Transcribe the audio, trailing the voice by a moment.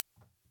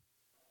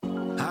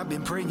I've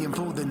been praying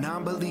for the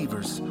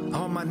non-believers.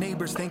 All my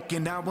neighbors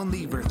thinking I will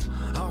leave Earth.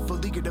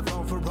 Awful eager to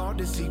fall for all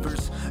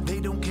deceivers.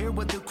 They don't care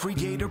what the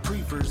Creator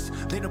prefers.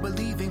 They don't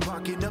believe in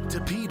walking up to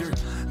Peter.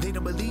 They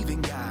don't believe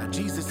in God,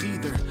 Jesus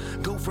either.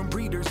 Go from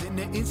breeders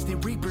into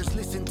instant reapers.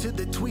 Listen to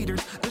the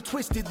tweeters, the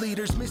twisted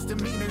leaders,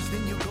 misdemeanors.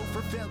 Then you go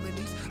for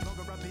felonies.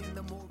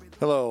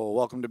 Hello,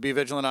 welcome to Be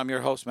Vigilant. I'm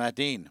your host, Matt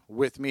Dean.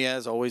 With me,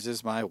 as always,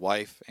 is my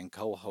wife and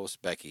co-host,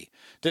 Becky.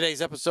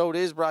 Today's episode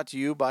is brought to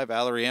you by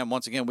Valerie M.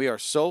 Once again, we are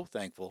so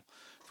thankful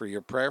for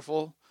your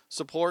prayerful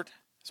support,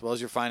 as well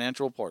as your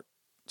financial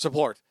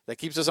support that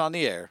keeps us on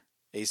the air,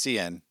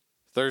 ACN,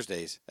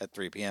 Thursdays at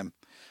 3 p.m.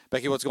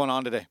 Becky, what's going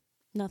on today?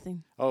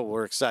 Nothing. Oh,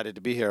 we're excited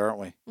to be here, aren't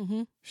we?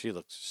 Mm-hmm. She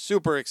looks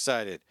super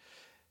excited.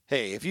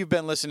 Hey, if you've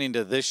been listening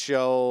to this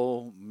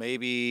show,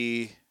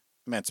 maybe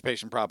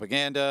Emancipation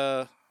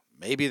Propaganda,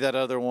 maybe that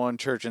other one,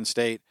 Church and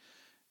State,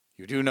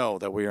 you do know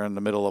that we are in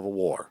the middle of a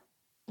war.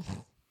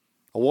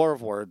 A war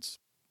of words.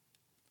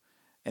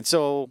 And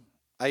so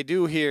I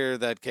do hear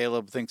that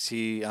Caleb thinks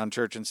he, on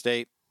Church and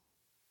State,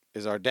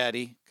 is our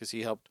daddy because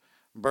he helped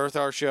birth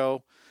our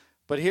show.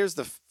 But here's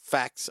the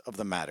facts of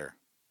the matter.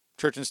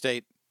 Church and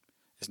State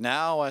is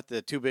now at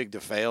the too big to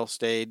fail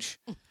stage.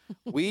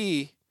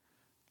 We,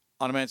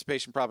 on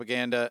Emancipation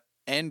Propaganda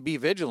and Be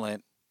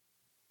Vigilant,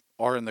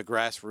 are in the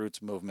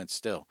grassroots movement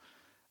still.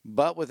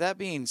 But with that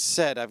being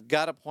said, I've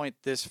got to point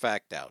this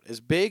fact out.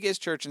 As big as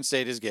Church and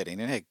State is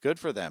getting, and hey, good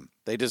for them.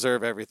 They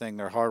deserve everything.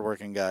 They're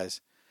hardworking guys.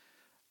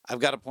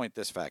 I've got to point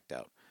this fact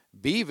out.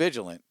 Be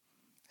Vigilant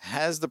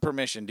has the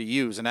permission to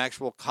use an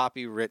actual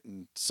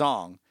copywritten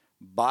song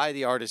by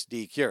the artist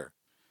D. Cure.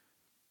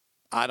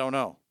 I don't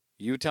know.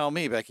 You tell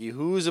me, Becky,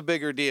 who's a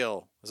bigger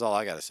deal is all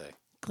I got to say.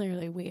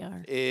 Clearly we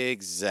are.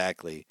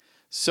 Exactly.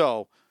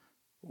 So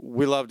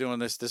we love doing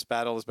this. This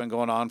battle has been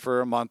going on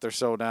for a month or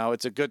so now.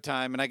 It's a good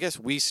time, and I guess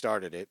we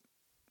started it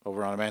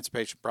over on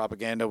Emancipation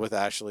Propaganda with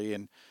Ashley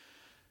and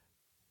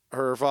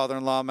her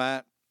father-in-law,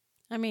 Matt.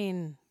 I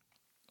mean,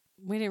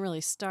 we didn't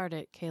really start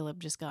it. Caleb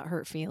just got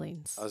hurt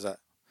feelings. How's that?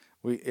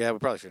 We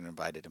probably shouldn't have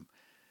invited him.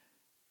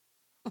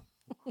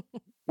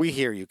 We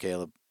hear you,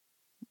 Caleb.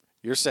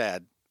 You're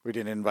sad we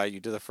didn't invite you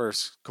to the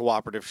first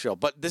cooperative show.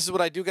 But this is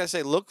what I do got to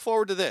say. Look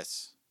forward to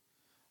this.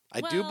 I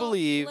do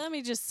believe... Let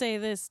me just say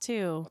this,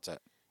 too. What's that?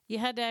 You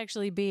had to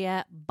actually be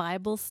at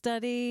Bible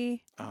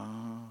study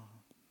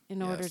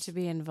in order yes. to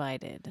be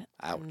invited.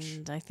 Ouch.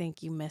 And I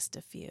think you missed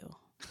a few.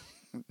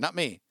 Not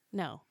me.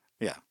 No.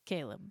 Yeah.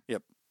 Caleb.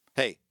 Yep.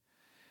 Hey,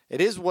 it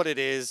is what it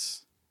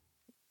is.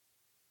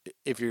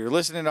 If you're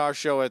listening to our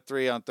show at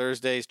 3 on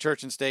Thursdays,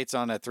 Church and State's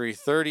on at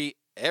 3:30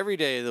 every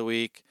day of the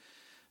week.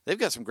 They've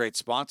got some great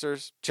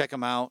sponsors. Check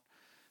them out.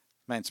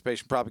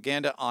 Emancipation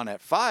Propaganda on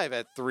at 5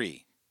 at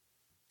 3.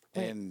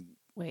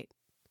 Wait.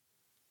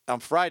 On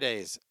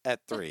Fridays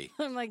at 3.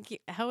 I'm like,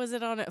 how is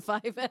it on at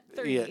 5 at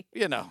 3? Yeah,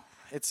 you know,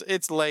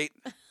 it's late.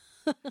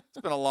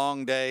 It's been a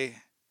long day.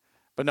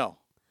 But no,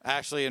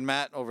 Ashley and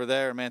Matt over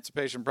there,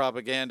 Emancipation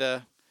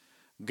Propaganda.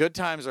 Good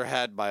times are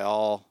had by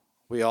all.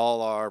 We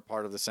all are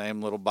part of the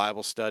same little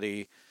Bible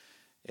study,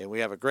 and we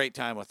have a great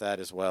time with that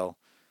as well.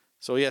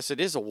 So, yes, it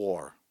is a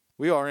war.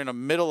 We are in the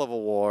middle of a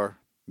war.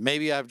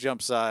 Maybe I've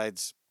jumped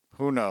sides.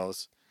 Who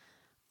knows?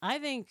 I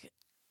think...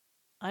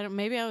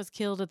 maybe I was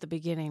killed at the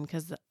beginning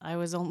because I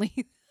was only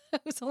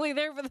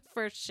there for the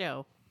first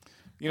show.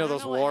 You know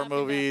those war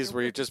movies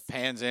where it just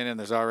pans in and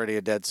there's already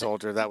a dead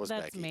soldier? That was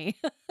That's Becky. Me.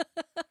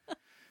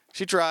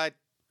 She tried.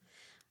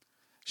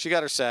 She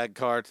got her SAG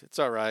card. It's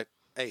all right.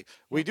 Hey,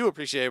 we do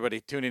appreciate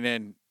everybody tuning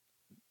in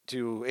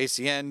to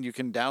ACN. You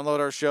can download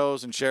our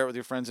shows and share it with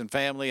your friends and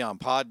family on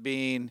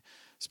Podbean,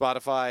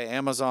 Spotify,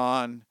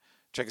 Amazon.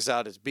 Check us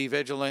out as Be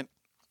Vigilant.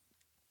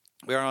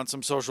 We are on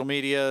some social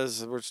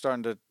medias. We're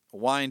starting to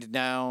wind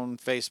down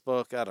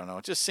Facebook. I don't know.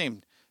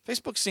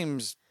 Facebook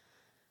seems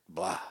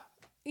blah.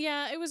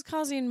 Yeah, it was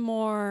causing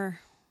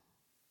more.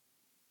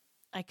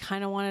 I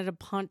kind of wanted to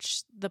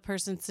punch the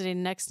person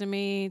sitting next to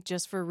me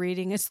just for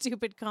reading a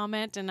stupid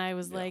comment. And I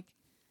was like,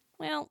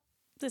 well,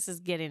 this is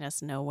getting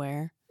us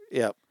nowhere.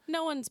 Yep.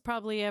 No one's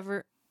probably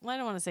ever, well, I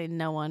don't want to say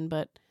no one,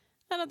 but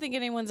I don't think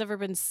anyone's ever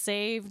been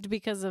saved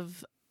because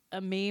of a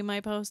meme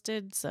I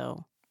posted.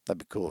 So that'd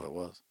be cool if it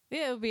was.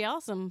 Yeah, it would be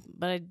awesome.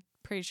 But I'm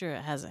pretty sure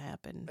it hasn't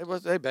happened. It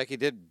was. Hey, Becky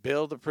did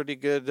build a pretty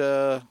good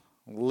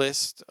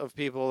list of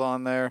people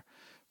on there.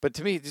 But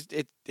to me,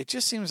 it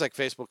just seems like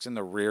Facebook's in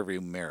the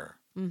rearview mirror.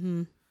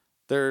 Mm-hmm.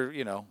 They're,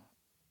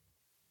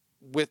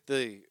 with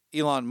the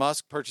Elon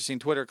Musk purchasing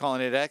Twitter,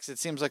 calling it X, it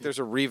seems like there's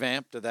a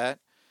revamp to that.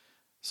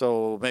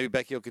 So maybe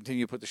Becky will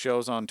continue to put the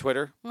shows on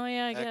Twitter. Well,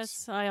 yeah, I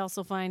guess I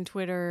also find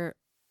Twitter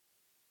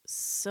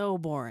so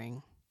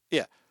boring.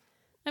 Yeah.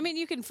 I mean,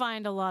 you can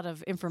find a lot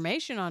of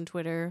information on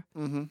Twitter,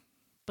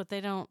 but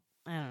they don't,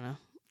 I don't know.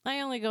 I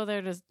only go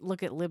there to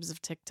look at libs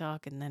of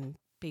TikTok and then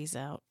peace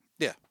out.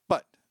 Yeah,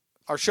 but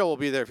our show will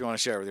be there if you want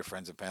to share it with your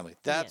friends and family.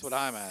 That's what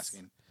I'm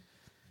asking.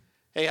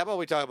 Hey, how about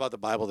we talk about the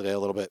Bible today a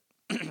little bit?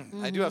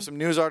 I do have some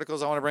news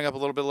articles I want to bring up a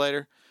little bit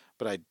later,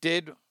 but I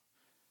did,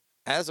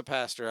 as a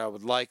pastor, I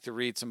would like to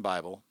read some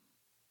Bible.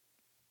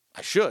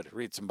 I should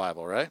read some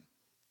Bible, right?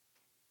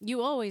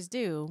 You always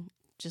do.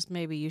 Just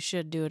maybe you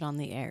should do it on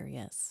the air,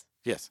 yes.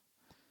 Yes.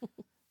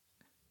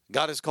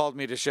 God has called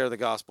me to share the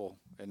gospel,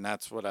 and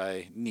that's what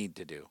I need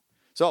to do.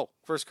 So,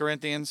 1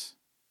 Corinthians,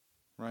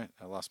 right?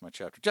 I lost my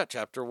chapter.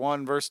 Chapter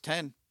 1, verse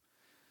 10.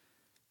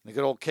 The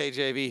good old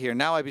KJV here.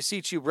 Now I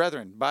beseech you,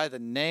 brethren, by the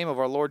name of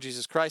our Lord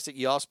Jesus Christ, that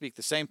ye all speak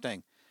the same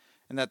thing,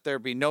 and that there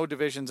be no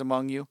divisions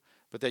among you,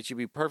 but that you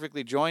be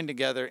perfectly joined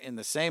together in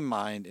the same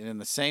mind and in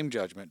the same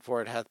judgment.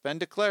 For it hath been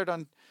declared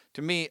unto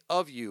me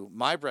of you,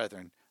 my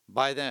brethren,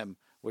 by them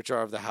which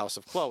are of the house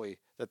of Chloe,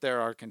 that there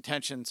are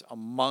contentions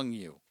among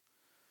you.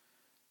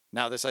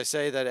 Now this I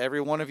say, that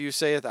every one of you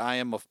saith, I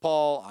am of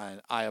Paul,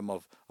 I am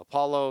of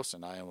Apollos,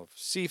 and I am of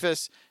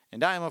Cephas,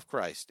 and I am of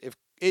Christ.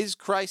 Is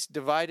Christ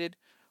divided?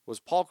 Was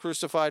Paul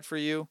crucified for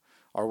you?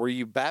 Or were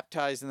you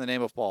baptized in the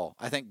name of Paul?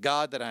 I thank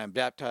God that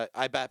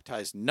I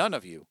baptized none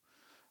of you,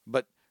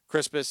 but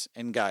Crispus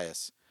and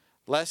Gaius,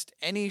 lest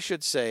any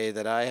should say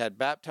that I had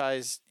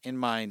baptized in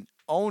mine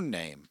own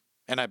name,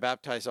 and I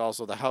baptized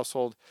also the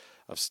household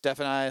of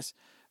Stephanas.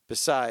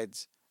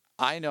 Besides,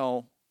 I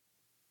know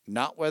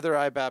not whether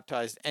I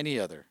baptized any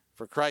other,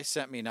 for Christ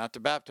sent me not to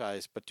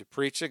baptize, but to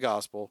preach the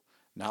gospel,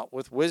 not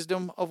with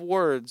wisdom of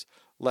words,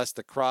 lest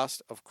the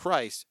cross of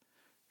Christ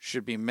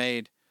should be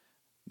made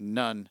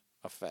none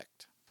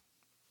effect.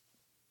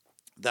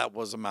 That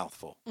was a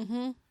mouthful.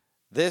 Mm-hmm.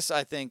 This,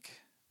 I think,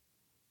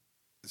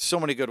 so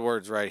many good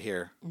words right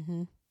here.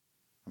 Mm-hmm.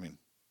 I mean,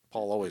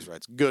 Paul always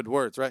writes good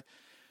words, right?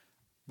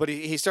 But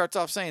he starts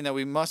off saying that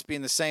we must be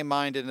in the same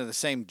mind and in the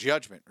same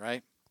judgment,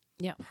 right?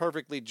 Yeah.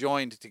 Perfectly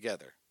joined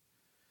together.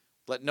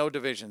 Let no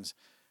divisions.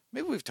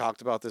 Maybe we've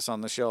talked about this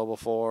on the show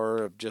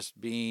before, of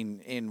just being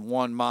in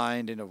one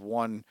mind and of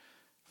one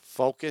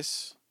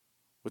focus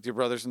with your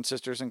brothers and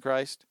sisters in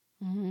Christ.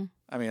 Mm-hmm.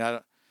 I mean,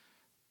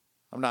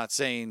 I'm not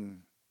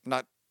saying,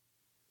 I'm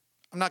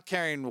not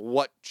caring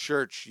what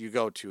church you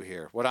go to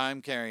here. What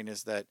I'm caring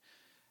is that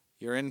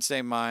you're in the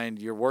same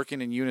mind, you're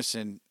working in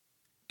unison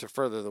to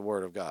further the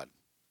word of God,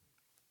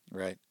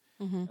 right?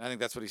 Mm-hmm. And I think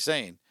that's what he's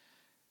saying.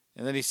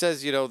 And then he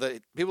says,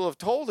 that people have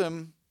told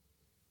him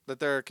that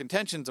there are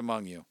contentions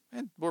among you.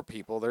 And we're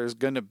people. There's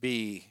going to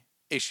be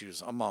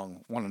issues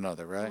among one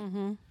another, right?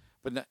 Mm-hmm.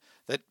 But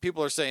that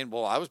people are saying,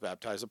 well, I was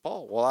baptized of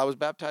Paul. Well, I was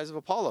baptized of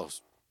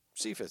Apollos,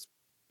 Cephas,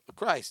 of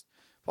Christ.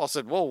 Paul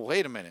said, whoa,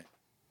 wait a minute.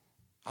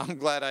 I'm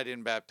glad I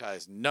didn't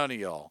baptize none of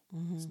y'all.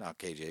 Mm-hmm. It's not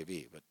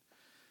KJV.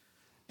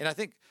 And I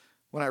think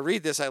when I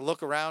read this, I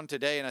look around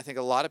today and I think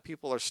a lot of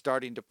people are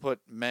starting to put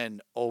men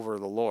over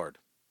the Lord.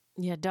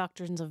 Yeah,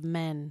 doctrines of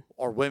men.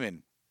 Or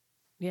women.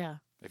 Yeah.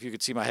 If you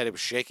could see my head, it was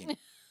shaking.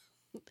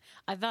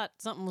 I thought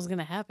something was going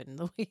to happen.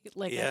 The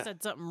way, I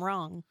said something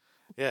wrong.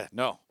 Yeah,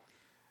 no.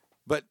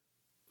 But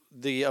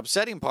the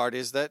upsetting part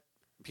is that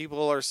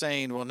people are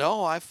saying, well,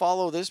 no, I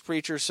follow this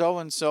preacher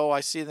so-and-so.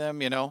 I see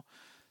them,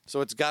 so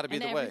it's got to be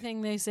the way.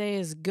 Everything they say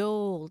is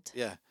gold.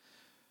 Yeah.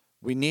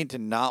 We need to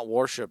not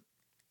worship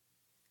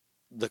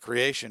the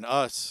creation,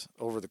 us,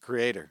 over the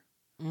creator.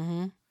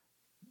 Mm-hmm.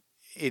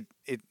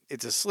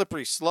 It's a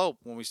slippery slope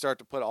when we start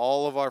to put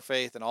all of our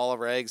faith and all of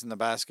our eggs in the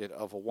basket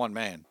of one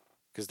man,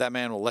 because that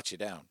man will let you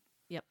down.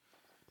 Yep.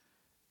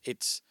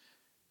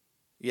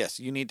 Yes,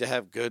 you need to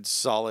have good,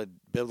 solid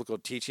biblical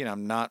teaching.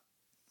 I'm not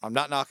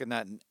knocking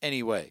that in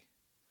any way.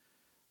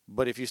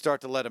 But if you start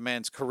to let a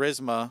man's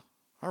charisma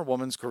or a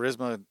woman's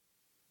charisma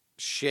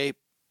shape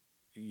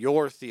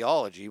your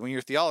theology, when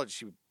your theology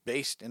should be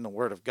based in the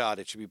Word of God,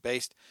 it should be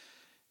based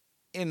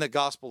in the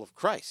gospel of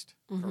Christ,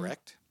 Mm-hmm.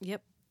 correct?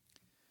 Yep.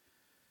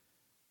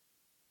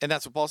 And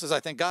that's what Paul says.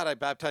 I thank God I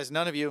baptized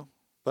none of you,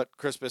 but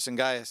Crispus and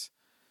Gaius,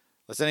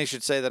 lest any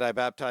should say that I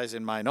baptize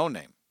in mine own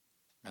name.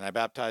 And I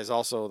baptize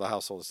also the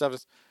household of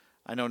Stephanas.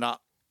 I know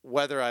not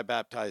whether I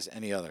baptize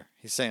any other.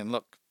 He's saying,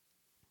 look,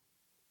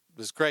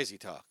 this is crazy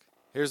talk.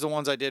 Here's the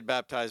ones I did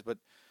baptize, but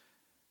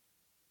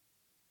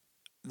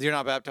you're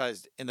not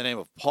baptized in the name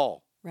of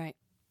Paul. Right.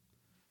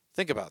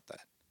 Think about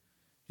that.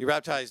 You're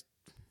baptized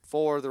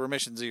for the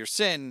remissions of your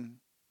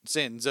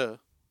sins. I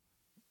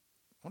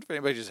wonder if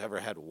anybody just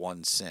ever had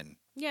one sin.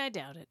 Yeah, I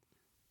doubt it.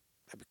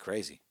 That'd be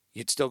crazy.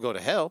 You'd still go to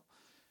hell.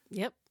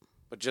 Yep.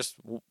 But just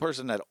a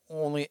person that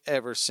only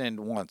ever sinned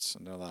once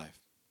in their life.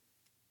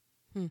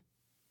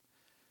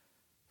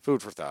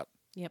 Food for thought.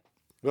 Yep.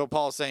 Well,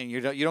 Paul's saying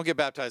you don't get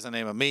baptized in the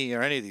name of me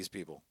or any of these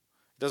people.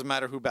 It doesn't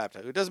matter who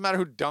baptized. It doesn't matter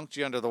who dunked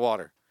you under the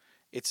water.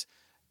 It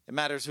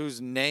matters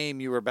whose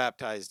name you were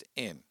baptized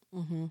in.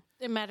 Mm-hmm.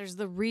 It matters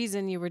the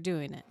reason you were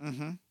doing it.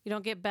 Mm-hmm. You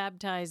don't get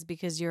baptized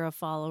because you're a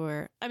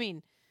follower. I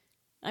mean,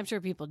 I'm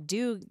sure people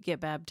do get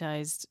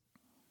baptized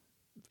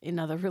in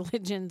other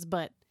religions,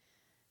 but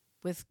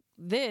with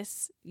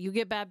this, you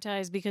get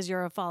baptized because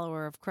you're a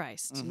follower of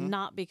Christ, Mm-hmm.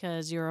 not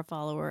because you're a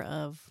follower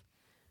of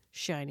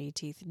Shiny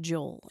Teeth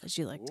Joel, as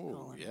you like to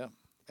call him. Yeah.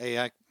 Hey,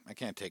 I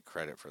can't take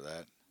credit for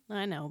that.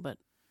 I know, but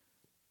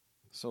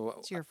So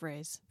it's your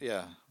phrase.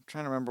 yeah, I'm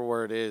trying to remember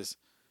where it is.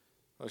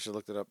 I should have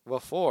looked it up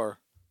before.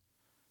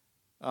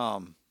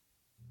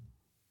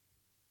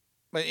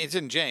 But it's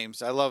in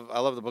James. I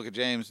love the book of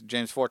James.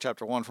 James 4,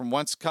 chapter 1. From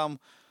whence come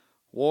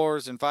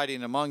wars and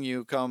fighting among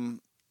you?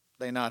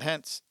 they not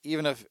hence,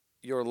 even if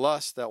your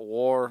lust that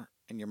war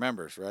in your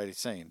members, right? He's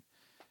saying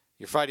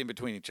you're fighting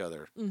between each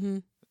other. Mm-hmm.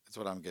 That's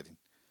what I'm getting.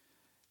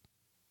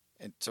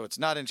 And so it's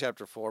not in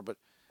chapter 4, but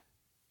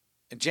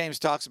and James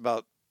talks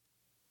about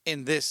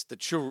in this the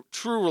true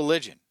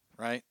religion,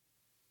 right?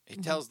 He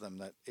tells them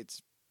that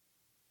it's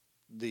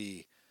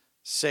the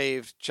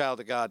saved child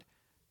of God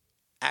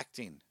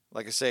acting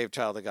like a saved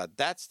child of God.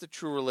 That's the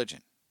true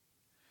religion.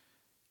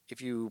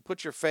 If you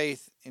put your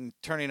faith in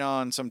turning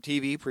on some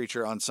TV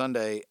preacher on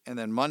Sunday and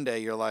then Monday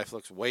your life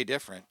looks way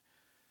different,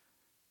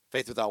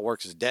 faith without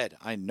works is dead.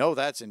 I know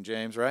that's in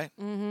James, right?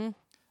 Mm-hmm.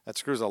 That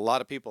screws a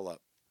lot of people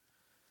up.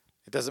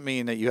 It doesn't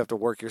mean that you have to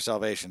work your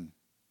salvation.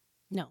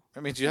 No.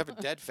 It means you have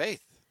a dead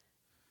faith.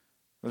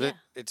 Yeah.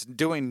 It's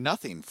doing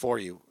nothing for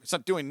you. It's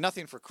not doing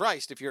nothing for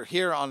Christ if you're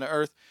here on the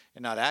earth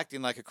and not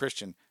acting like a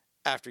Christian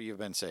after you've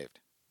been saved.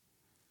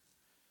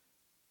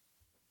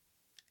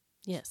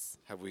 Yes.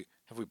 Have we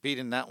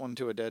beaten that one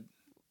to a dead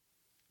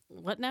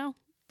What now?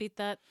 Beat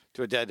that?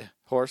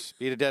 horse?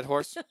 Beat a dead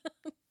horse?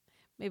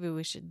 Maybe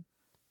we should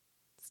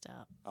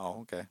stop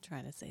Oh, okay.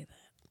 trying to say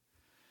that.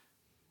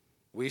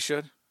 We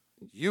should?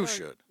 You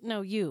should.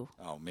 No, you.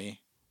 Oh,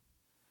 me?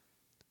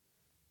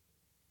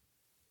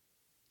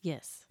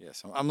 Yes.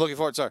 Yes. I'm looking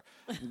forward. Sorry.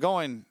 I'm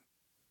going,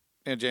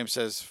 James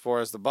says, for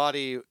as the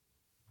body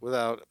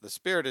without the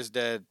spirit is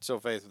dead, so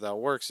faith without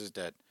works is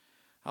dead.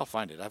 I'll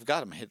find it. I've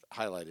got them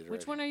highlighted.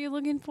 Which one are you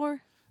looking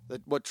for?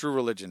 What true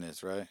religion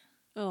is, right?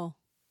 Oh.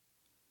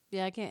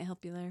 Yeah, I can't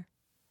help you there.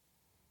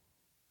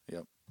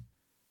 Yep.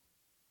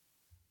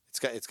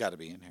 It's got to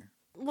be in here.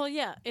 Well,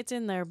 yeah, it's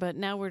in there, but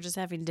now we're just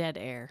having dead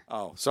air.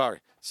 Oh, sorry.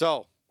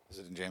 So, is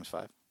it in James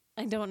 5?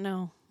 I don't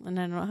know, and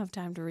I don't have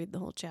time to read the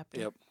whole chapter.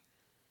 Yep.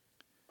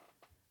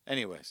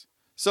 Anyways,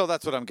 so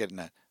that's what I'm getting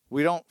at.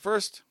 We don't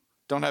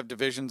have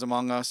divisions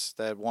among us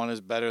that one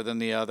is better than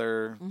the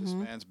other, this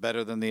man's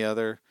better than the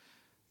other,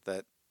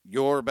 that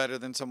you're better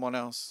than someone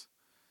else.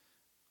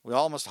 We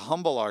all must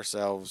humble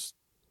ourselves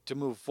to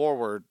move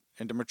forward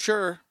and to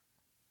mature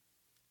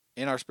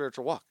in our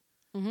spiritual walk.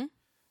 Mm-hmm.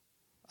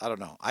 I don't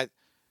know.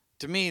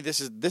 To me, this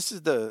is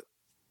the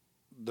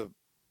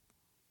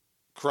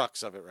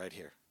crux of it right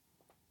here.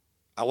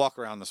 I walk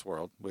around this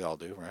world. We all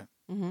do, right?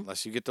 Mm-hmm.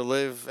 Unless you get to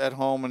live at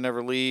home and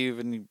never leave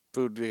and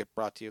food get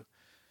brought to you.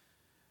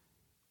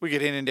 We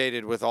get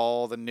inundated with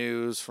all the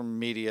news from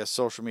media,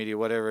 social media,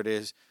 whatever it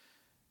is.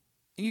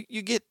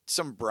 You get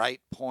some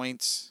bright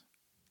points,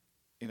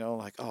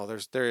 like, oh,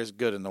 there is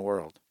good in the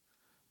world.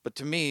 But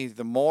to me,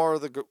 the more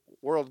the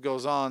world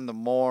goes on, the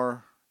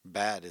more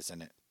bad is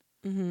in it.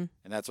 Mm-hmm.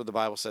 And that's what the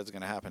Bible says is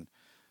going to happen.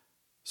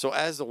 So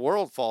as the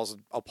world falls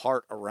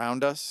apart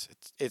around us,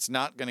 it's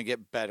not going to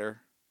get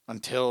better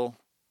until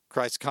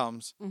Christ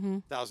comes,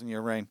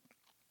 1,000-year reign.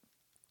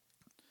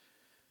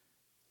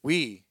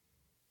 We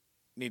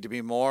need to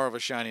be more of a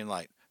shining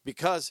light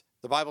because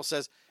the Bible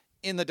says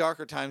in the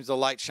darker times, the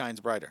light shines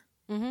brighter,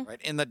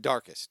 right? In the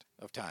darkest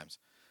of times.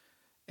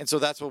 And so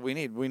that's what we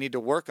need. We need to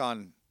work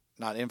on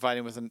not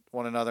infighting with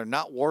one another,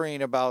 not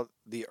worrying about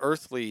the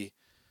earthly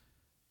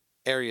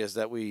areas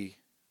that we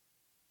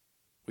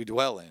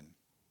dwell in,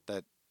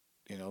 that,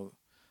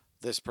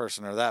 this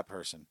person or that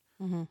person.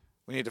 Mm-hmm.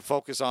 We need to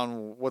focus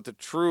on what the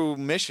true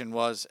mission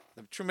was,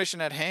 the true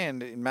mission at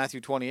hand in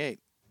Matthew 28,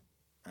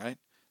 right?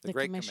 The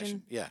Great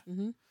Commission. Yeah.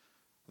 Mm-hmm.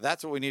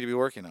 That's what we need to be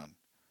working on.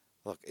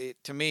 Look,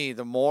 to me,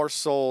 the more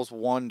souls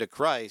won to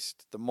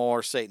Christ, the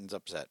more Satan's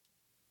upset.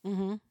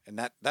 Mm-hmm.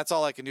 And that's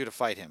all I can do to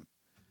fight him.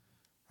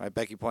 Right?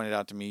 Becky pointed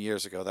out to me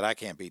years ago that I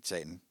can't beat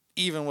Satan,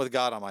 even with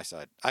God on my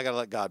side. I got to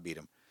let God beat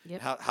him.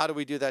 Yep. How do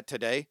we do that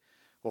today?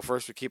 Well,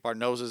 first, we keep our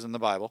noses in the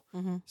Bible.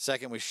 Mm-hmm.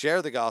 Second, we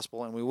share the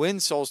gospel and we win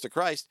souls to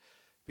Christ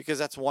because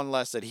that's one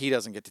less that he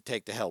doesn't get to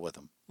take to hell with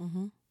him.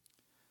 Mm-hmm.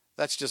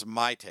 That's just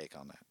my take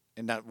on that,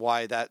 and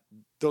why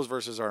those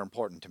verses are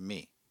important to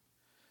me.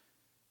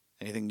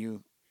 Anything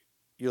you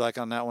like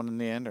on that one in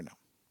the end, or no?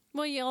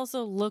 Well, you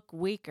also look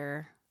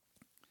weaker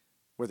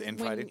With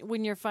infighting?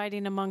 when you're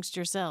fighting amongst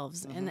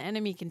yourselves, and the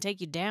enemy can take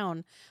you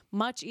down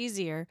much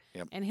easier.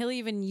 Yep. And he'll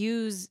even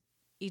use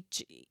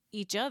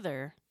each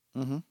other.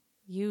 Mm-hmm.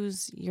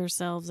 Use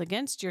yourselves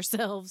against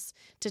yourselves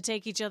to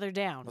take each other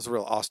down. That was a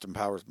real Austin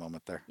Powers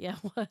moment there. Yeah,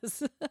 it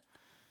was.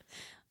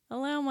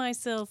 Allow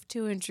myself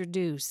to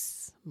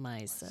introduce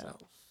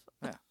myself.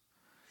 Yeah.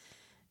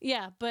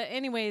 Yeah, but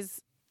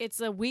anyways,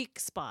 it's a weak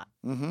spot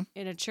Mm-hmm.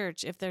 in a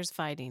church if there's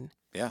fighting.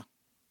 Yeah.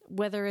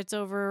 Whether it's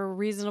over a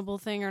reasonable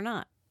thing or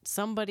not.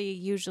 Somebody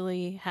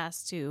usually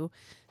has to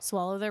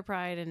swallow their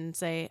pride and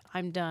say,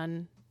 I'm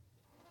done.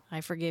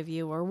 I forgive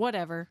you, or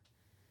whatever.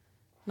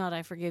 Not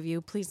I forgive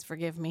you. Please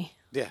forgive me.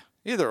 Yeah.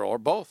 Either or,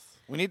 both.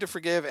 We need to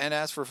forgive and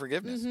ask for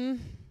forgiveness.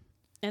 Mm-hmm.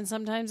 And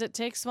sometimes it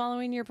takes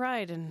swallowing your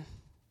pride, and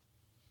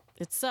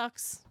it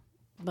sucks,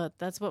 but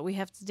that's what we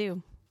have to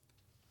do.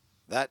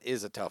 That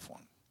is a tough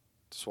one,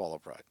 to swallow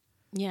pride.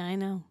 Yeah, I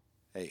know.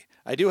 Hey,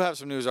 I do have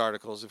some news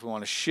articles if we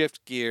want to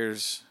shift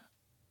gears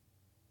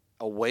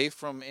away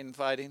from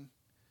infighting.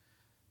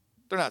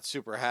 They're not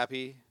super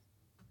happy,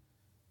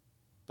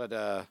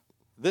 but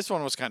this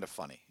one was kind of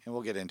funny, and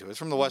we'll get into it. It's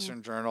from the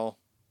Western Journal.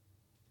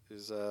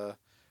 His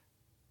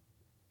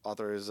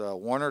author is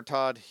Warner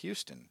Todd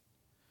Houston.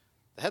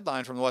 The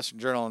headline from the Western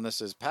Journal on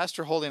this is,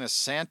 Pastor holding a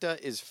Santa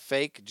is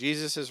fake,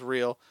 Jesus is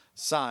real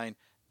sign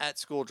at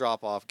school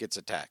drop-off gets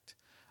attacked.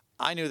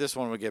 I knew this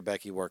one would get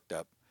Becky worked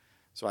up,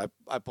 so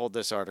I pulled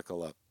this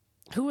article up.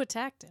 Who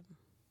attacked him?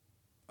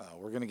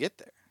 We're going to get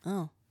there.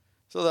 Oh.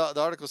 So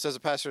the article says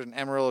a pastor in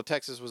Amarillo,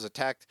 Texas was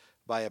attacked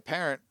by a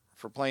parent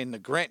for playing the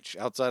Grinch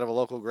outside of a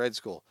local grade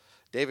school.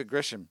 David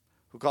Grisham,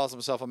 who calls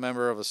himself a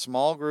member of a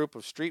small group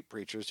of street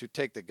preachers who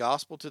take the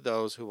gospel to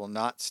those who will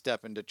not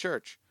step into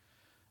church,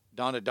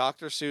 donned a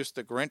Dr. Seuss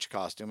the Grinch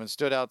costume and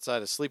stood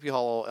outside a Sleepy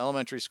Hollow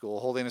elementary school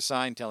holding a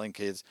sign telling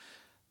kids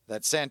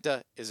that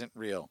Santa isn't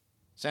real.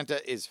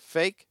 Santa is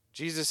fake,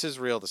 Jesus is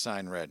real, the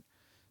sign read.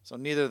 So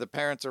neither the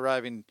parents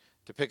arriving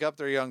to pick up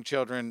their young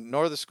children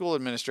nor the school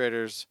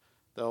administrators,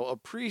 though,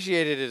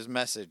 appreciated his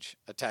message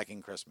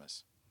attacking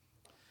Christmas.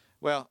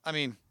 Well, I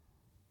mean,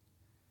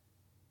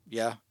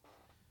 yeah,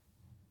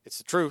 it's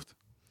the truth.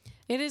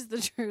 It is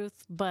the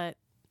truth, but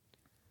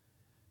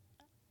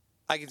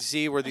I can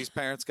see where these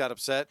parents got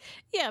upset.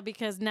 yeah,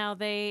 because now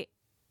they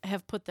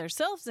have put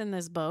themselves in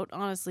this boat,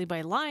 honestly,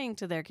 by lying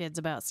to their kids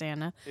about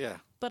Santa. Yeah.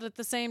 But at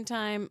the same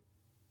time,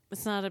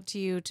 it's not up to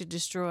you to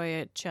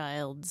destroy a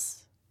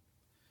child's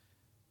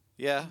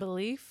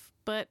belief.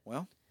 But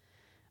Well,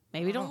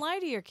 maybe don't lie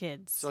to your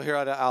kids. so here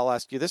I'll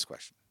ask you this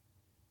question.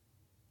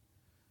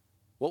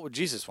 What would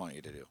Jesus want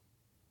you to do?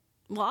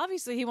 Well,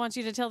 obviously, he wants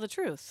you to tell the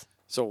truth.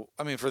 So,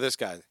 I mean, for this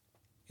guy,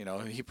 you know,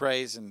 he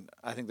prays, and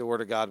I think the Word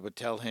of God would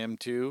tell him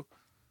to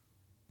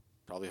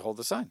probably hold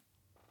the sign.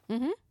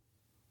 Mm-hmm.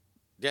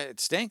 Yeah, it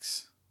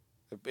stinks.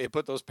 It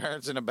put those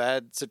parents in a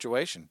bad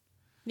situation.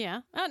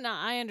 Yeah. No,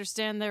 I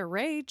understand their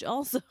rage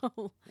also.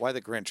 Why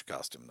the Grinch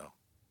costume,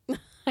 though?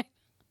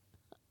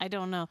 I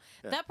don't know.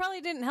 Yeah. That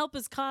probably didn't help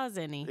his cause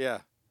any. Yeah.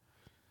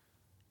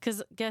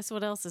 Because guess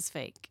what else is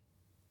fake?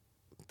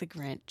 The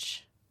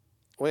Grinch.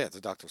 Well, yeah, it's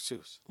a Dr.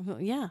 Seuss.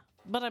 Well, yeah.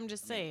 But I'm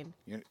just saying.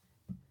 You're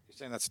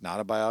saying that's not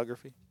a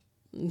biography?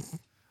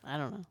 I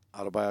don't know.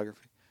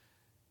 Autobiography?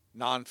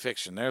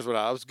 Nonfiction. There's what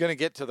I was going to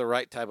get to the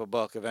right type of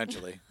book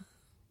eventually.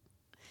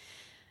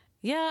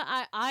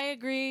 Yeah, I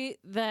agree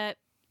that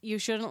you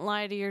shouldn't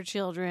lie to your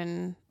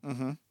children.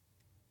 Mm-hmm.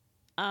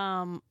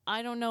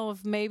 I don't know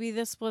if maybe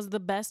this was the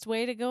best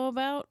way to go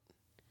about.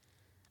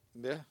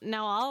 Yeah.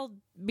 Now, I'll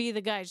be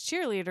the guy's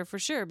cheerleader for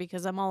sure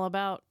because I'm all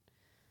about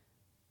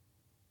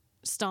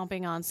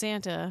stomping on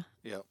Santa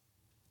Yep.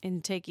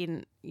 and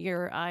taking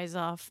your eyes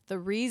off the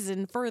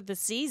reason for the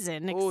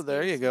season. Oh,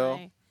 there you Excuse go.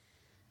 my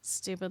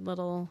stupid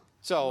little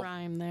So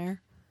rhyme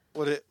there.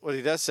 what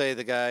he does say,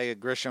 the guy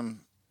Grisham,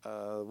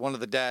 one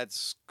of the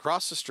dads,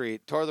 crossed the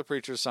street, tore the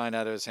preacher's sign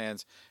out of his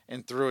hands,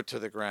 and threw it to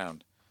the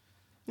ground.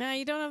 Now,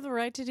 you don't have the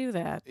right to do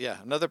that. Yeah,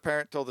 another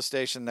parent told the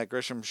station that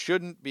Grisham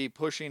shouldn't be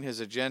pushing his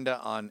agenda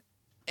on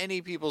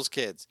any people's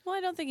kids. Well, I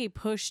don't think he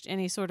pushed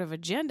any sort of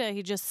agenda.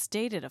 He just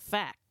stated a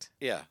fact.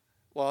 Yeah.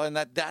 Well, and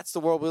that's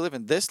the world we live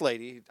in. This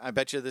lady, I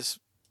bet you this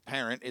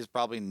parent is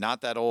probably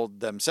not that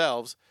old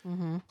themselves,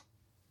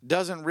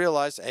 doesn't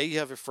realize, A, you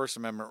have your First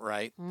Amendment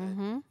right,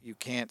 that you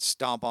can't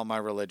stomp on my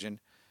religion.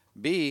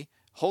 B,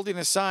 holding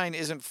a sign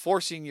isn't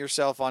forcing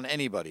yourself on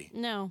anybody.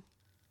 No.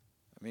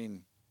 I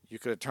mean, you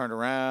could have turned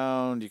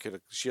around, you could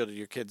have shielded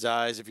your kids'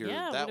 eyes if you're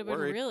Yeah, it that would have been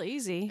worried. real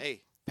easy.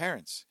 Hey,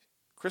 parents,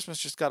 Christmas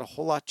just got a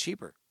whole lot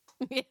cheaper.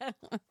 Yeah.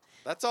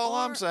 That's all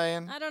I'm Or,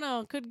 saying. I don't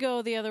know. It could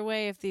go the other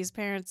way if these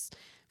parents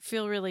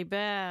feel really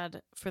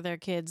bad for their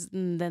kids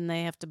and then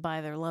they have to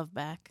buy their love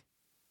back.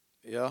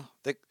 Yeah.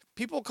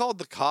 People called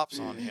the cops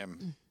on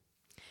him.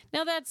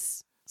 Now,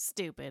 that's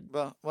stupid.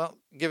 Well,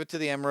 give it to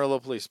the Amarillo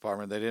Police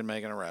Department. They didn't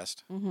make an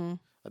arrest. Mm-hmm.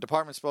 A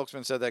department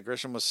spokesman said that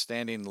Grisham was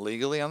standing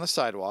legally on the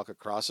sidewalk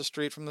across the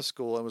street from the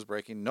school and was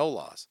breaking no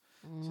laws.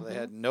 So they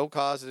had no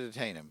cause to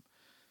detain him.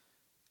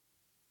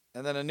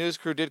 And then a news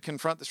crew did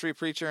confront the street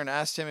preacher and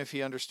asked him if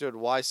he understood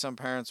why some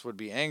parents would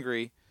be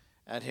angry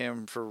at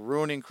him for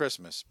ruining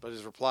Christmas, but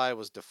his reply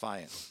was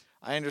defiant.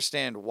 I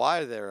understand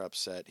why they're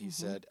upset, he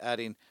said,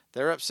 adding,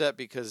 they're upset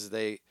because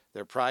they're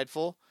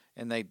prideful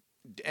and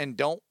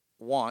don't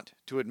want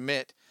to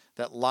admit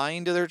that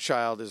lying to their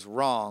child is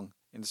wrong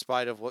in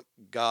spite of what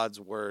God's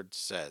word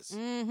says.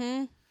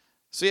 Mm-hmm.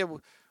 So yeah,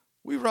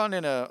 we run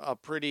in a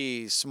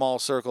pretty small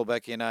circle,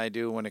 Becky and I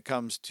do, when it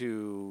comes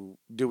to,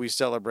 do we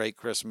celebrate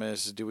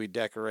Christmas? Do we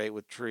decorate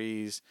with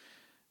trees?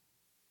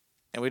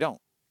 And we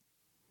don't.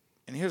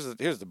 And here's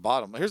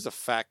the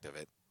fact of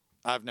it.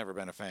 I've never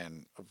been a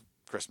fan of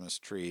Christmas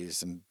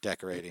trees and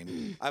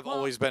decorating. I've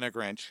always been a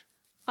Grinch.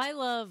 I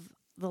love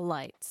the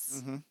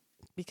lights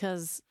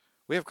because...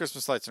 We have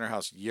Christmas lights in our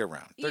house year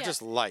round. They're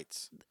just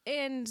lights.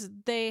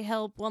 And they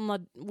help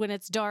when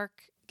it's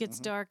dark, gets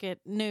dark at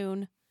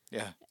noon.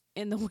 Yeah.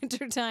 In the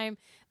wintertime.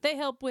 They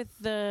help with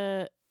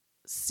the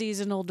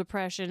seasonal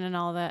depression and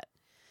all that.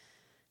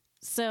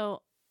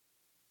 So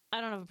I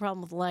don't have a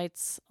problem with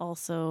lights.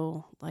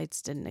 Also,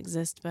 lights didn't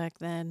exist back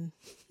then.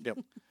 Yep.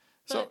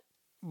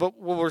 But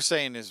what we're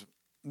saying is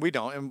we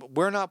don't, and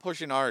we're not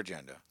pushing our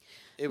agenda.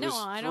 I don't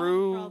have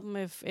a problem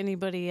if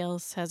anybody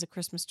else has a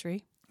Christmas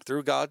tree.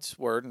 through God's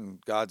word and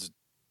God's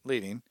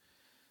leading,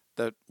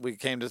 that we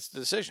came to this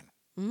decision.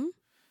 Hmm?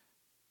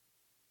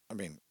 I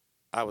mean,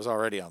 I was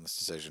already on this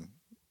decision.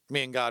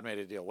 Me and God made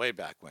a deal way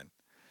back when.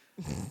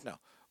 No.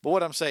 But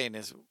what I'm saying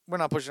is, we're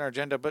not pushing our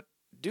agenda, but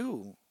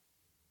do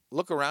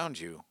look around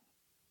you.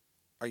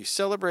 Are you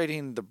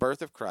celebrating the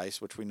birth of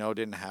Christ, which we know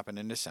didn't happen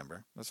in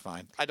December? That's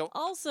fine. I don't.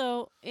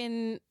 Also,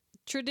 in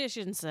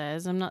tradition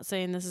says, I'm not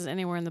saying this is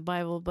anywhere in the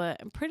Bible, but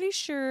I'm pretty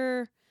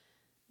sure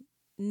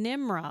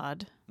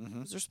Nimrod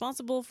was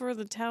responsible for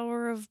the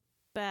Tower of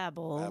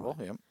Babel.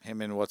 Yep.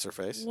 Him and what's her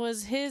face?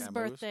 Was his Tammuz.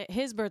 birthday.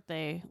 His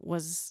birthday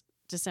was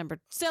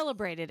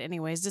celebrated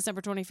anyways,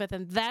 December 25th,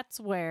 and that's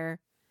where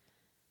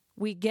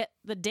we get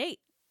the date.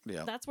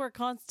 Yeah. That's where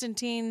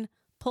Constantine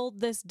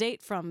pulled this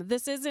date from.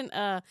 This isn't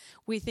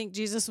we think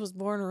Jesus was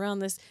born around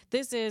this.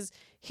 This is,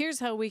 here's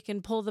how we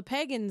can pull the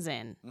pagans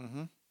in.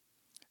 Mm-hmm.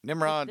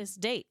 Nimrod, This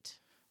date.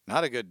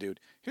 not a good dude.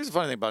 Here's the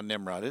funny thing about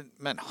Nimrod. It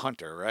meant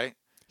hunter, right?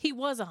 He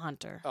was a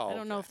hunter. Oh, I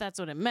don't know okay. if that's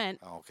what it meant,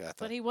 Oh, okay. I thought.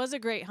 but he was a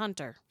great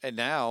hunter. And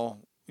now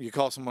you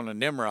call someone a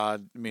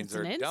Nimrod, it means It's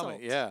they're an a dummy.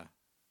 insult. Yeah.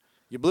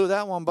 You blew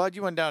that one, bud.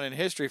 You went down in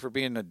history for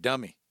being a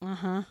dummy.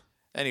 Uh-huh.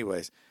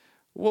 Anyways,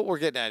 what we're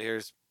getting at here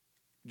is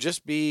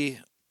just be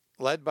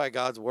led by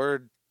God's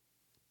word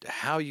to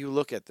how you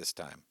look at this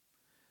time.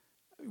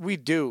 We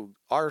do.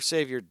 Our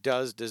Savior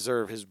does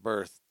deserve his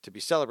birth to be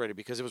celebrated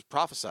because it was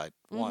prophesied.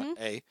 One,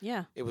 A.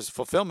 Yeah. It was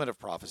fulfillment of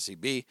prophecy.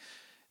 B.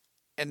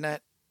 And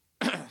that,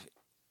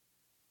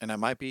 and I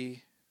might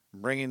be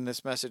bringing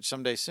this message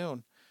someday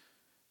soon,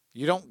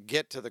 you don't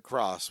get to the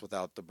cross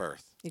without the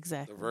birth,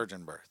 Exactly. the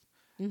virgin birth.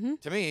 Mm-hmm.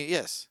 To me,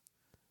 yes.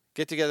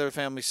 Get together with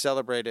family,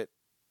 celebrate it,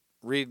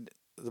 read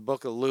the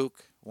book of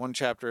Luke, one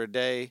chapter a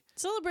day.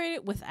 Celebrate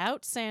it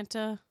without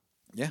Santa.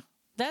 Yeah.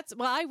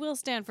 I will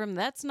stand firm.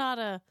 That's not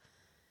a,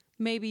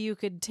 maybe you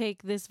could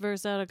take this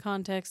verse out of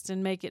context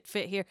and make it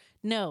fit here.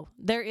 No,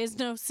 there is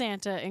no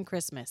Santa in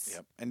Christmas.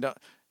 Yep.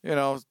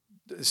 And,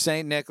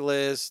 St.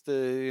 Nicholas,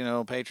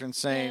 the, patron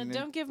saint. And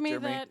don't give me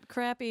Jeremy. that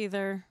crap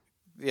either.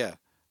 Yeah.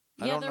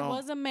 I Yeah, don't there know.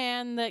 was a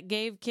man that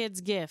gave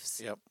kids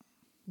gifts. Yep.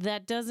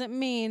 That doesn't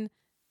mean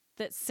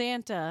that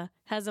Santa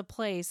has a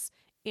place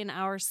in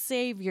our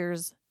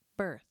Savior's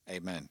birth.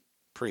 Amen.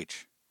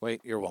 Preach. Wait,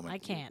 you're a woman. I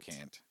can't. You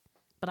can't.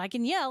 But I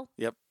can yell.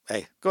 Yep.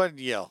 Hey, go ahead and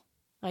yell.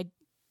 I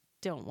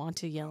don't want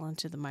to yell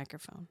into the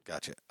microphone.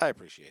 Gotcha. I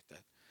appreciate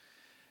that.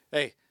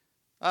 Hey,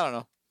 I don't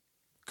know.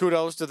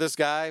 Kudos to this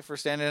guy for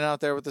standing out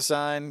there with the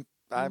sign.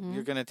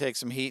 You're going to take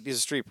some heat. He's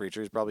a street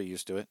preacher. He's probably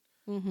used to it.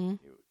 Mm-hmm.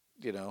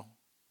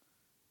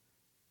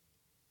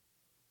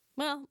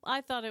 Well,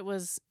 I thought it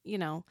was,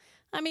 there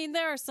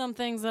are some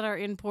things that are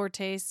in poor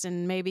taste,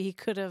 and maybe he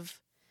could have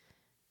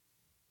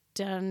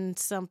done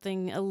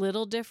something a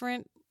little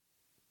different,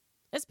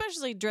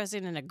 especially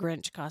dressing in a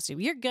Grinch costume.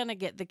 You're going to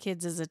get the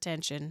kids'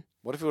 attention.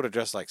 What if he would have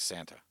dressed like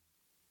Santa?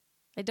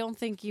 I don't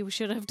think you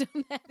should have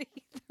done that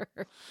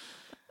either.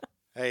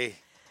 Hey,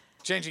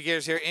 changing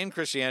gears here in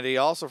Christianity,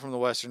 also from the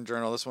Western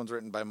Journal. This one's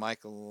written by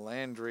Michael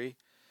Landry.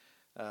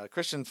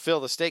 Christians fill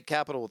the state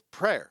capitol with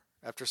prayer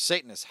after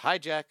Satanists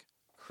hijack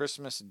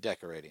Christmas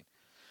decorating.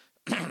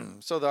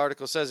 So the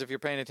article says, if you're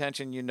paying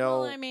attention, you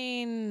know.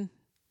 Well,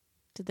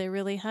 did they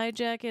really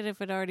hijack it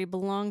if it already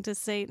belonged to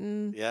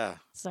Satan? Yeah,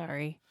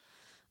 Sorry.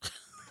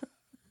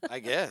 I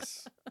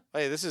guess.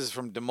 Hey, this is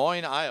from Des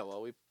Moines,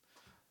 Iowa. We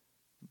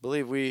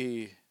believe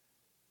we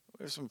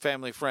have some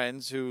family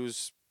friends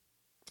whose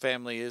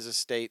family is a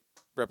state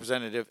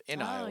representative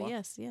in Iowa. Oh,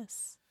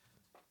 yes.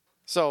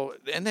 So,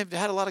 and they've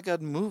had a lot of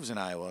good moves in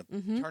Iowa,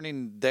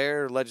 turning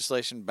their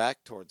legislation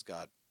back towards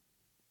God.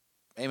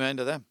 Amen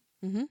to them.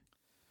 Mm-hmm.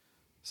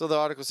 So the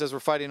article says we're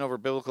fighting over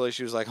biblical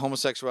issues like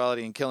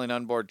homosexuality and killing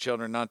unborn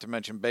children, not to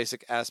mention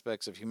basic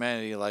aspects of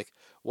humanity like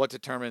what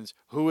determines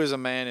who is a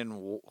man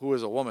and who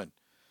is a woman.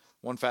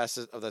 One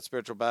facet of that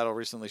spiritual battle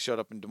recently showed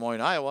up in Des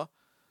Moines, Iowa.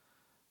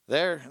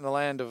 There, in the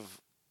land of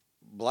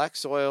black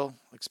soil,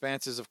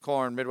 expanses of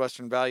corn,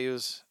 Midwestern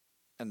values,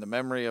 and the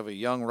memory of a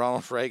young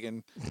Ronald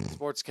Reagan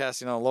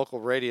sportscasting on local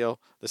radio,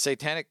 the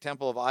Satanic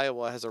Temple of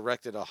Iowa has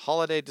erected a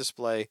holiday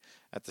display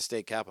at the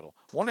state capitol.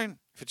 Wondering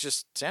if it's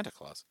just Santa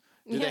Claus.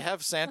 Do they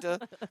have Santa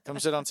come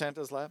sit on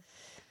Santa's lap?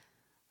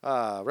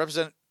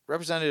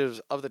 Representatives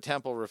of the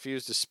temple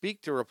refused to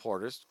speak to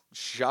reporters.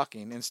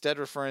 Shocking. Instead,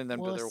 referring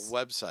them to their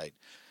website.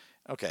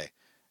 Okay.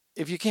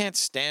 If you can't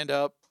stand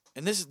up,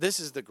 and this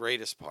is the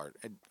greatest part.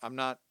 I'm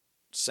not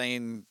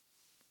saying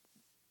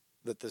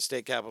that the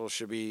state capitol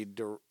should be,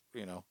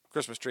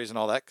 Christmas trees and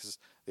all that, because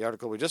the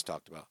article we just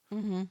talked about.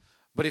 Mm-hmm.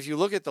 But if you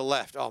look at the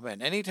left, oh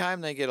man,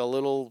 anytime they get a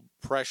little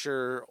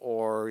pressure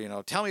or,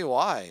 tell me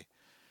why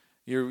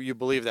you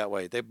believe that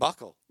way, they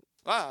buckle.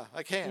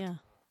 I can't. Yeah.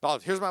 Oh,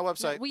 here's my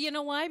website. Well, you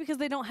know why? Because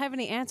they don't have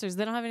any answers.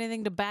 They don't have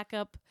anything to back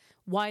up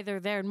why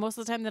they're there. And most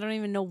of the time, they don't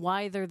even know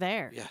why they're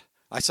there. Yeah.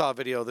 I saw a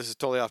video. This is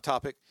totally off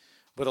topic.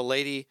 But a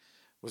lady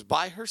was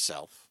by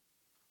herself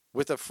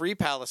with a Free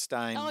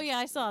Palestine Oh, yeah,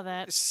 I saw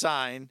that.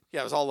 sign.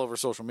 Yeah, it was all over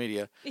social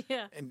media.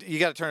 Yeah. And you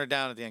got to turn it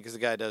down at the end because the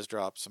guy does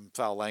drop some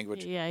foul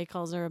language. Yeah, he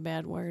calls her a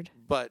bad word.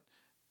 But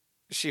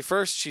she's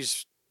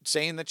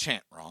saying the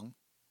chant wrong.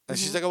 And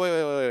she's like, oh,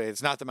 wait.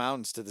 It's not the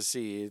mountains to the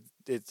sea.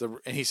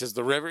 And he says,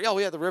 the river. Oh,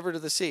 yeah, the river to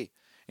the sea.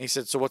 And he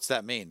said, so what's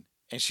that mean?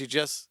 And she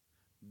just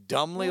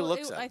dumbly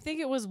looks at him. I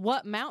think it was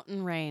what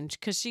mountain range,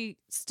 because she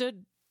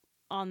stood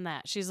on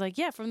that. She's like,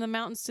 yeah, from the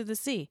mountains to the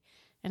sea.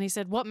 And he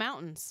said, what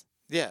mountains?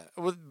 Yeah.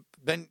 Well,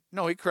 then,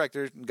 no, he corrected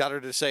her and got her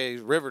to say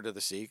river to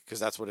the sea, because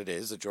that's what it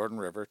is, the Jordan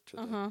River.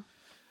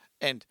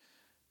 And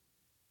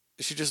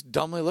she just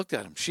dumbly looked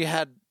at him. She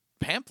had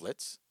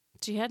pamphlets.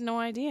 She had no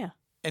idea.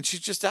 And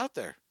she's just out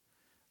there.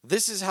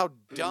 This is how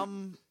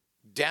dumb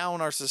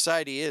down our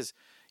society is.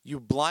 You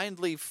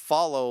blindly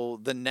follow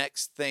the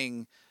next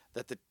thing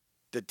that the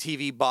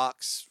TV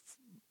box,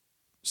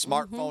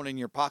 smartphone in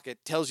your pocket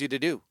tells you to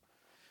do.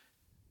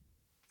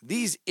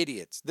 These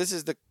idiots, this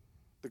is the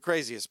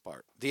craziest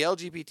part. The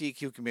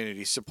LGBTQ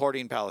community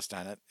supporting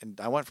Palestine,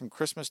 and I went from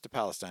Christmas to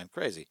Palestine,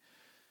 crazy.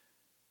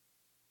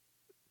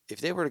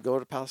 If they were to go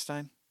to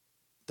Palestine,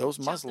 those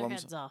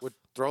Muslims would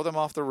throw them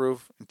off the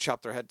roof and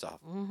chop their heads off.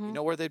 You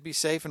know where they'd be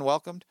safe and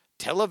welcomed?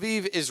 Tel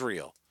Aviv,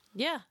 Israel.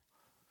 Yeah.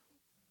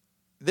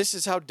 This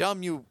is how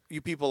dumb you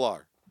people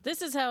are.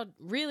 This is how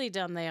really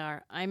dumb they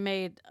are.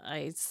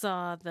 I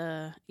saw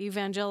the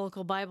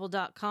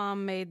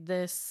evangelicalbible.com made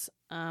this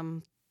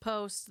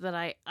post that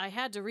I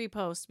had to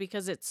repost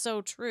because it's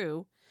so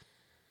true.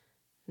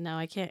 Now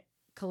I can't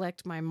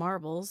collect my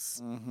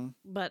marbles,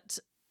 but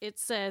it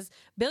says,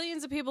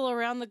 billions of people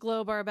around the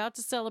globe are about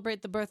to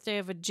celebrate the birthday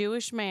of a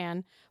Jewish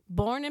man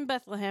born in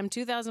Bethlehem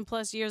 2,000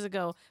 plus years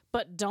ago,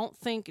 but don't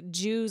think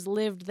Jews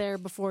lived there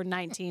before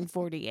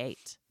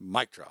 1948.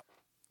 Mic drop.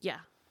 Yeah.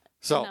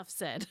 So, enough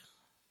said.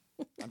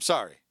 I'm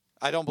sorry.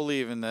 I don't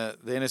believe in the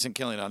innocent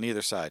killing on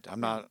either side.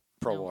 I'm not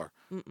pro-war.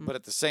 But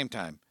at the same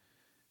time,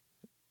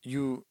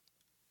 you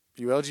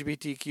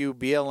LGBTQ,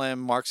 BLM,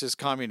 Marxist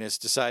communists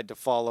decide to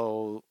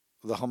follow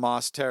the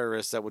Hamas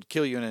terrorists that would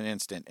kill you in an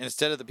instant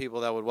instead of the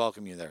people that would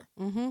welcome you there.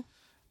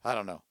 I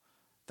don't know.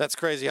 That's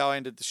crazy how I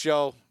ended the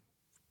show.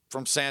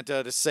 From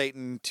Santa to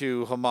Satan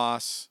to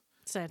Hamas.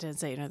 Santa and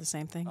Satan are the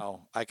same thing.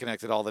 Oh, I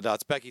connected all the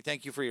dots. Becky,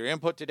 thank you for your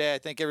input today. I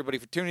thank everybody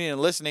for tuning in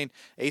and listening.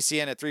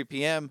 ACN at 3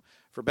 p.m.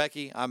 For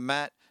Becky, I'm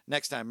Matt.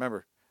 Next time,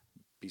 remember,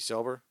 be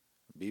sober,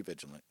 be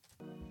vigilant.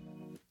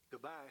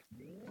 Goodbye.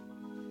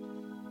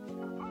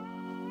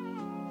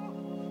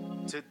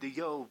 To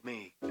the old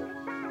me.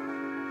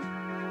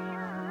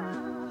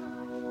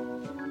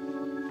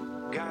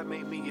 God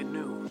made me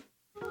anew,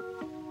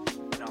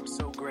 and I'm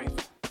so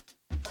grateful.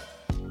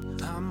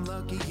 I'm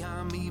lucky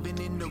I'm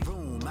even in the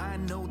room. I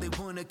know they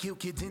wanna kill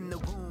kids in the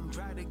womb.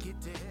 Try to get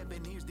to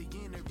heaven, here's the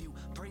interview.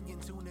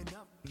 Praying soon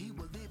enough, he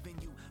will live.